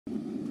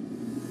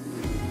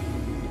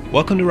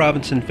Welcome to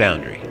Robinson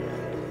Foundry.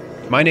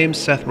 My name's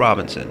Seth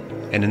Robinson,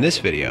 and in this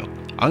video,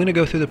 I'm going to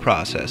go through the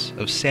process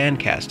of sand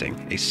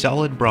casting a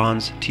solid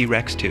bronze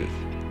Trex tooth.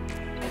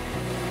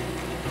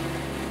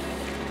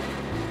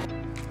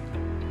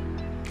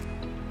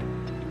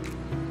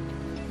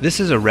 This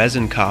is a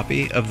resin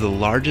copy of the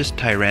largest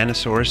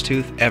Tyrannosaurus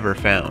tooth ever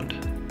found.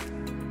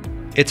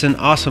 It's an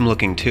awesome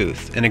looking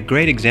tooth and a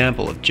great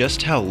example of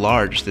just how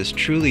large this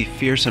truly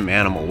fearsome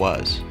animal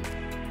was.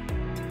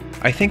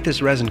 I think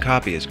this resin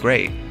copy is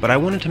great, but I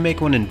wanted to make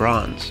one in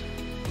bronze.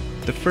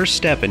 The first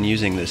step in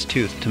using this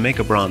tooth to make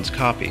a bronze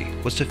copy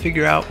was to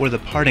figure out where the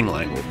parting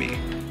line will be.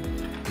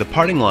 The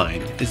parting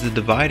line is the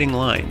dividing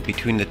line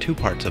between the two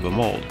parts of a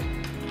mold.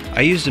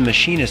 I used a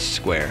machinist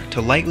square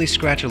to lightly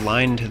scratch a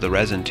line into the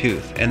resin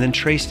tooth and then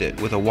traced it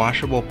with a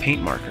washable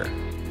paint marker.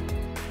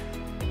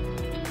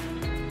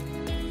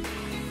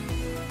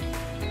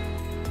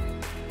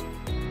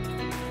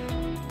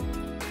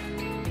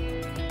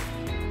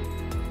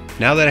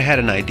 Now that I had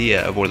an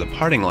idea of where the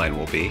parting line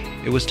will be,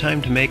 it was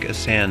time to make a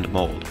sand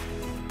mold.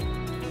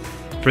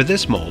 For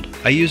this mold,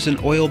 I used an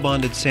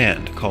oil-bonded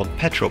sand called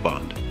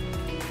Petrobond.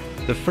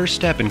 The first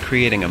step in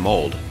creating a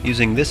mold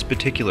using this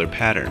particular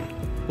pattern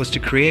was to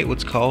create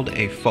what's called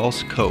a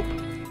false cope.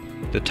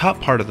 The top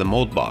part of the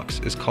mold box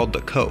is called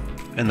the cope,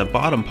 and the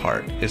bottom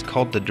part is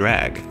called the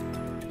drag.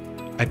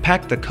 I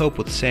packed the cope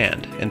with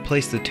sand and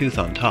placed the tooth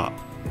on top.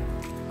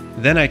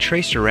 Then I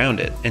traced around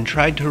it and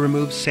tried to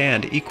remove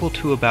sand equal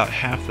to about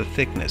half the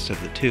thickness of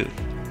the tooth.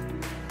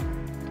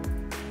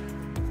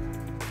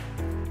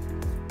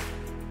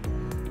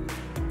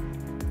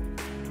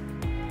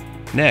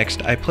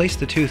 Next, I placed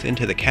the tooth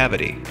into the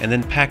cavity and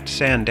then packed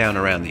sand down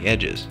around the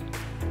edges.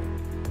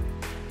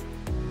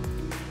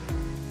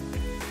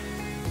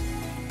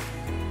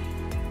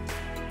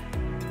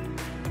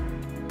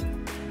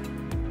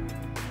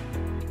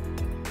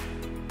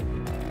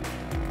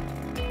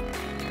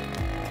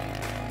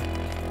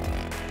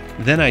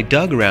 Then I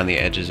dug around the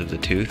edges of the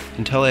tooth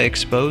until I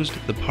exposed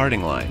the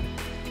parting line.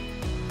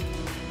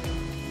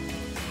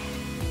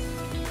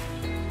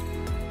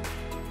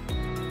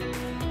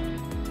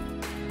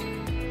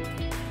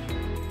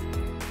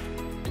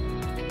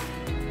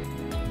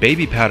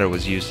 Baby powder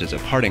was used as a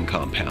parting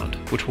compound,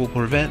 which will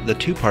prevent the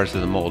two parts of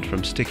the mold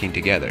from sticking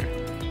together.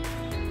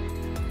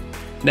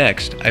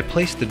 Next, I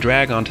placed the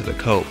drag onto the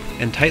cope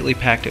and tightly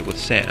packed it with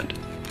sand.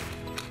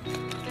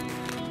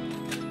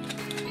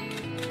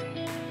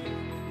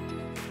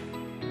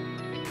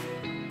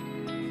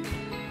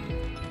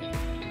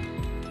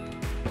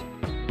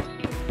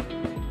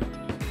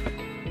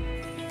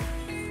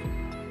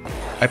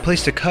 I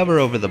placed a cover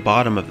over the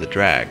bottom of the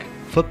drag,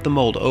 flipped the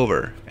mold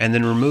over, and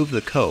then removed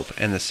the cope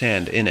and the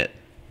sand in it.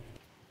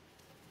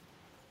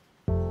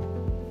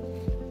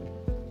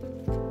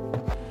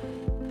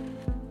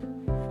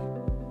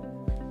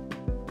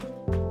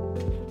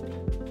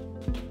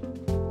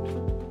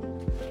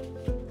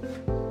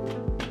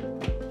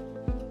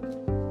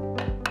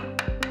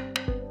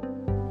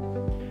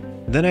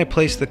 Then I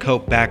placed the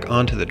cope back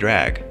onto the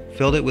drag,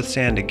 filled it with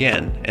sand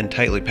again, and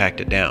tightly packed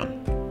it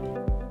down.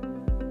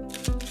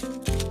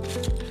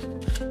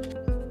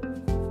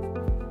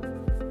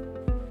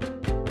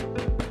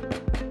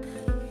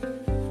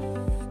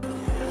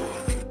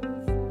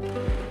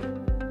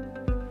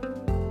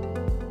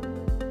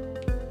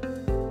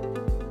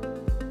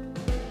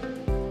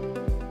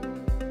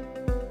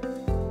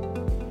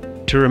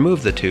 To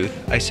remove the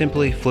tooth, I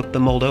simply flipped the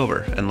mold over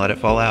and let it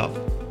fall out.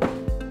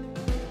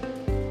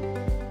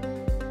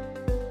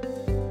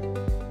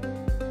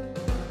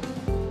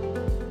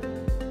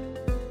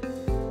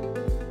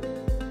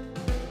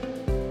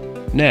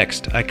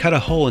 Next, I cut a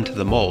hole into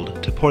the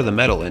mold to pour the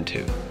metal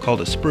into, called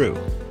a sprue,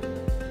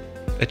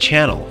 a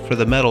channel for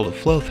the metal to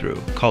flow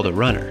through, called a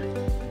runner,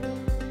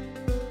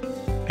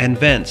 and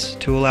vents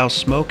to allow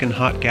smoke and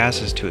hot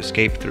gases to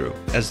escape through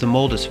as the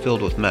mold is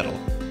filled with metal.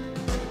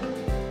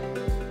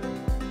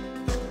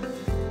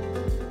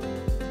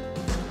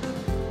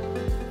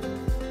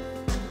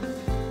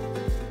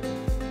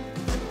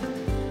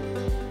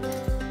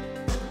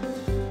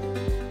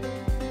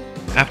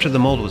 After the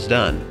mold was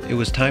done, it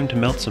was time to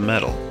melt some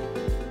metal.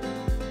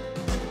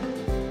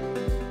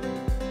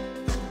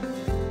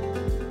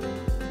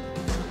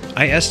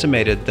 I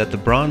estimated that the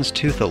bronze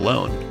tooth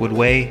alone would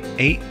weigh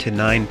 8 to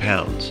 9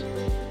 pounds.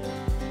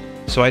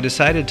 So I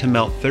decided to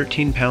melt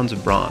 13 pounds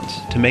of bronze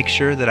to make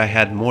sure that I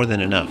had more than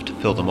enough to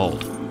fill the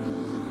mold.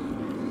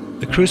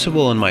 The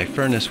crucible in my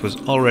furnace was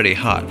already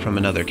hot from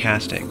another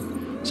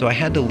casting, so I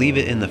had to leave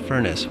it in the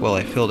furnace while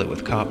I filled it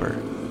with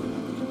copper.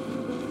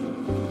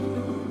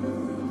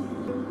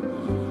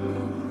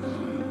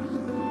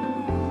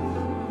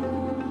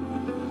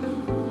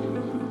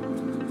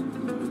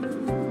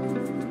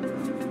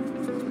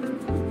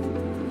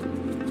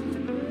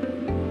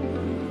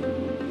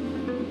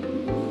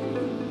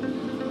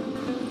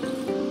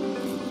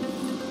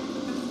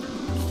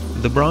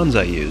 The bronze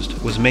I used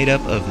was made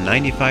up of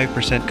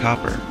 95%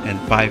 copper and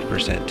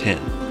 5% tin.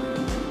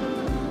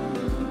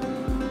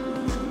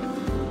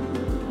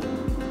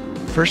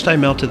 First I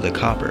melted the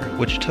copper,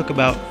 which took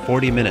about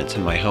 40 minutes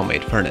in my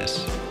homemade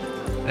furnace,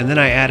 and then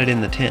I added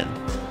in the tin.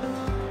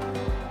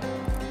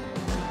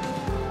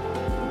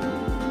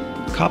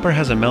 Copper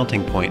has a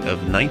melting point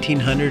of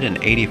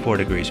 1984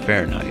 degrees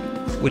Fahrenheit,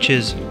 which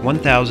is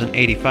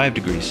 1085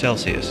 degrees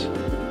Celsius.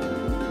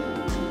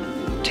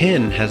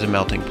 Tin has a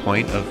melting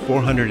point of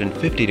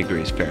 450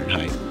 degrees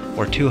Fahrenheit,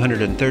 or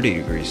 230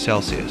 degrees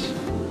Celsius.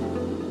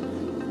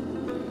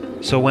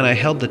 So when I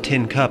held the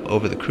tin cup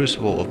over the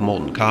crucible of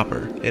molten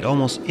copper, it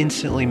almost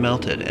instantly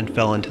melted and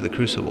fell into the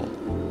crucible.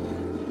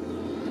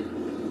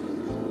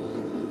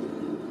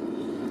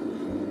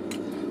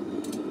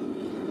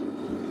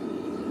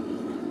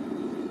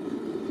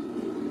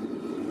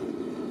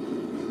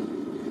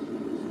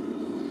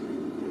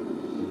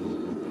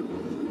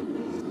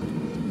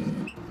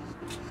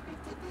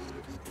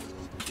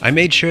 I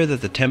made sure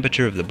that the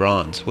temperature of the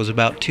bronze was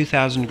about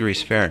 2000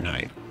 degrees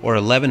Fahrenheit, or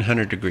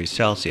 1100 degrees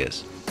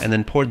Celsius, and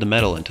then poured the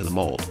metal into the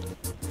mold.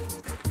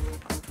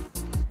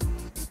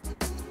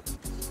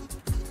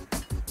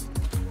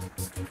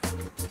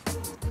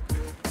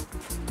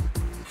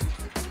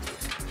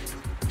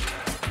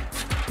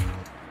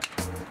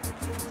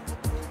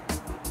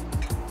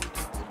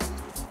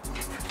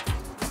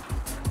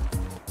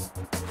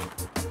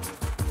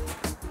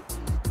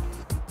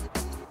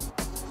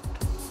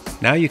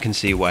 Now you can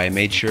see why I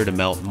made sure to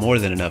melt more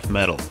than enough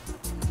metal.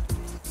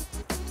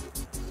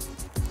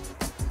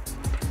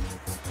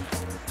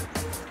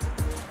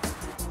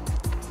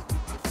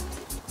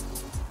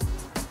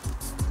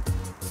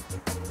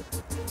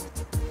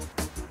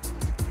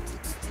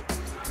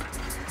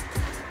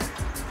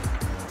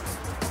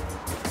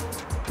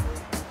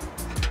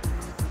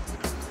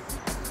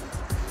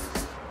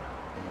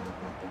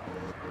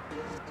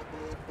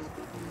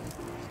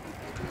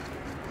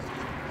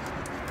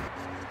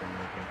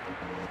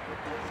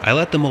 I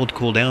let the mold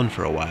cool down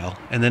for a while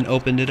and then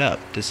opened it up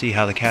to see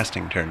how the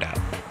casting turned out.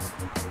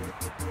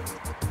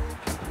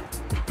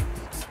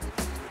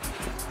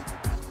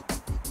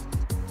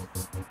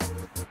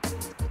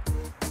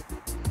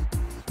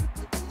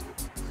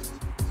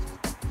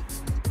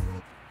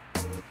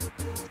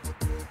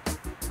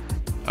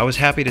 I was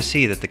happy to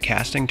see that the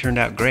casting turned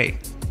out great.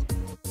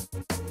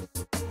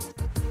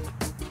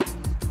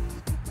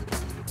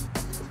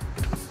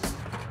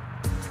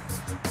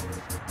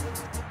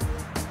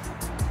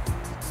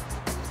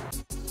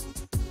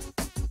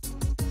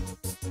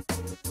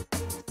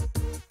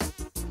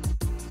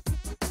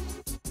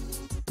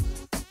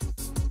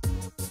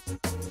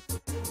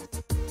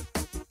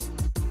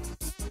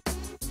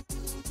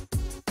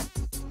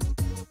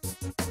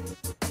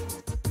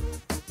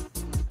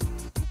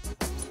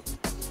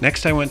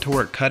 Next I went to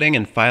work cutting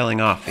and filing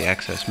off the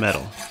excess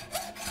metal.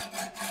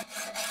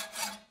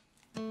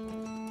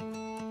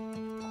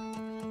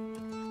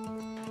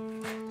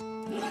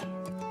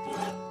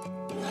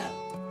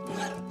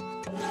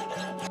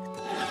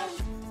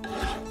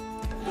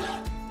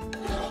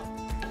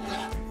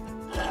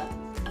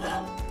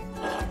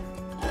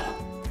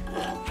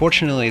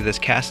 Fortunately, this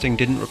casting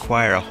didn't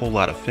require a whole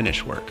lot of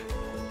finish work.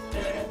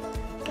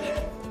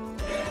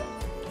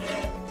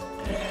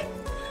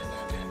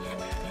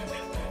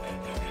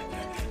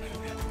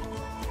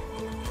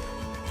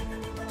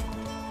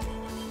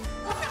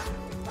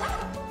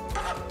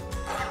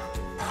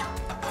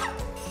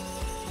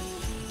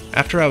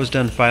 After I was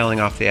done filing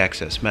off the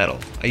excess metal,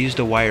 I used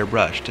a wire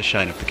brush to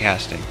shine up the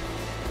casting.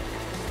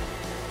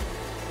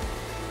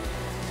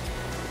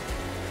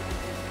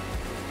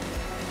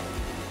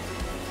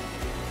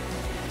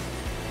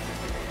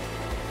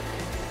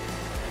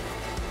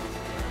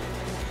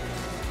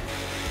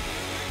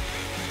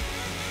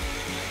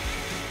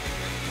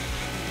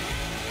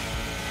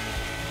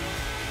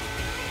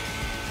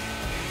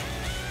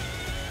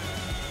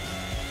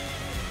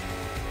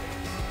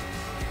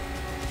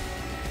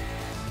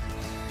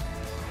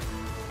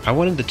 I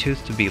wanted the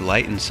tooth to be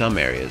light in some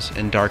areas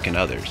and dark in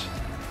others.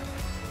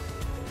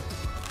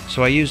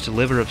 So I used a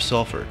liver of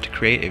sulfur to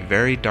create a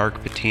very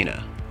dark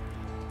patina.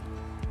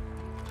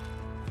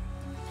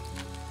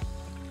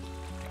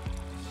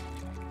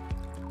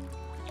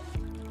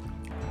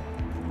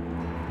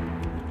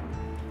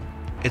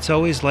 It's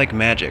always like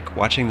magic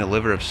watching the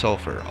liver of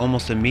sulfur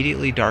almost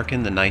immediately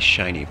darken the nice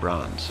shiny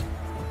bronze.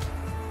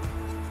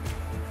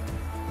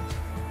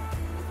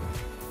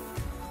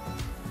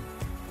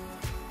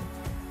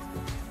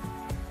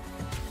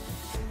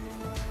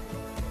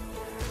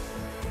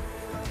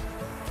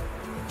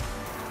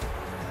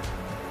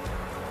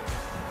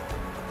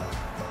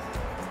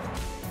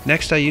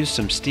 Next I used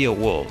some steel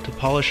wool to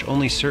polish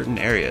only certain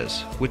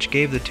areas, which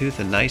gave the tooth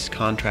a nice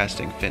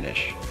contrasting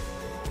finish.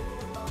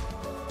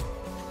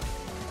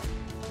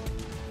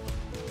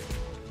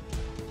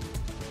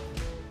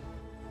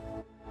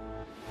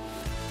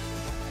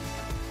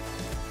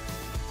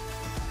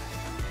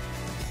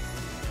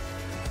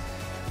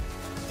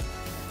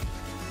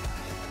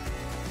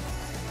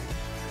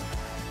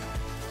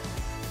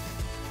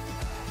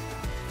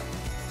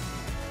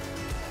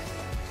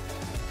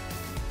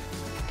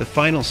 The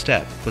final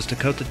step was to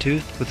coat the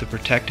tooth with a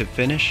protective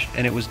finish,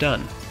 and it was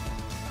done.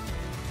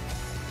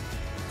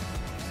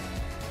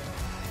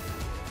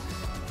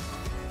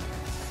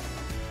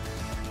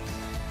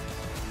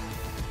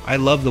 I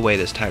love the way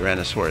this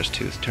Tyrannosaurus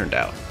tooth turned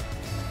out.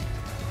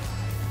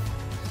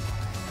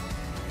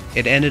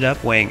 It ended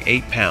up weighing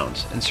 8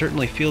 pounds and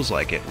certainly feels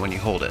like it when you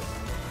hold it.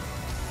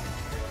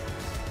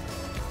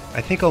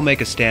 I think I'll make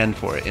a stand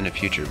for it in a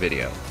future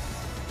video.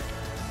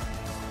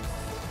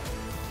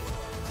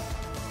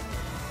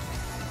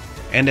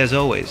 And as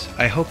always,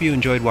 I hope you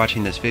enjoyed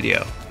watching this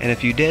video, and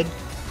if you did,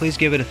 please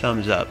give it a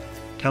thumbs up,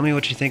 tell me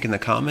what you think in the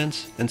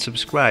comments, and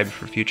subscribe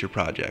for future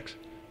projects.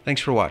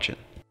 Thanks for watching.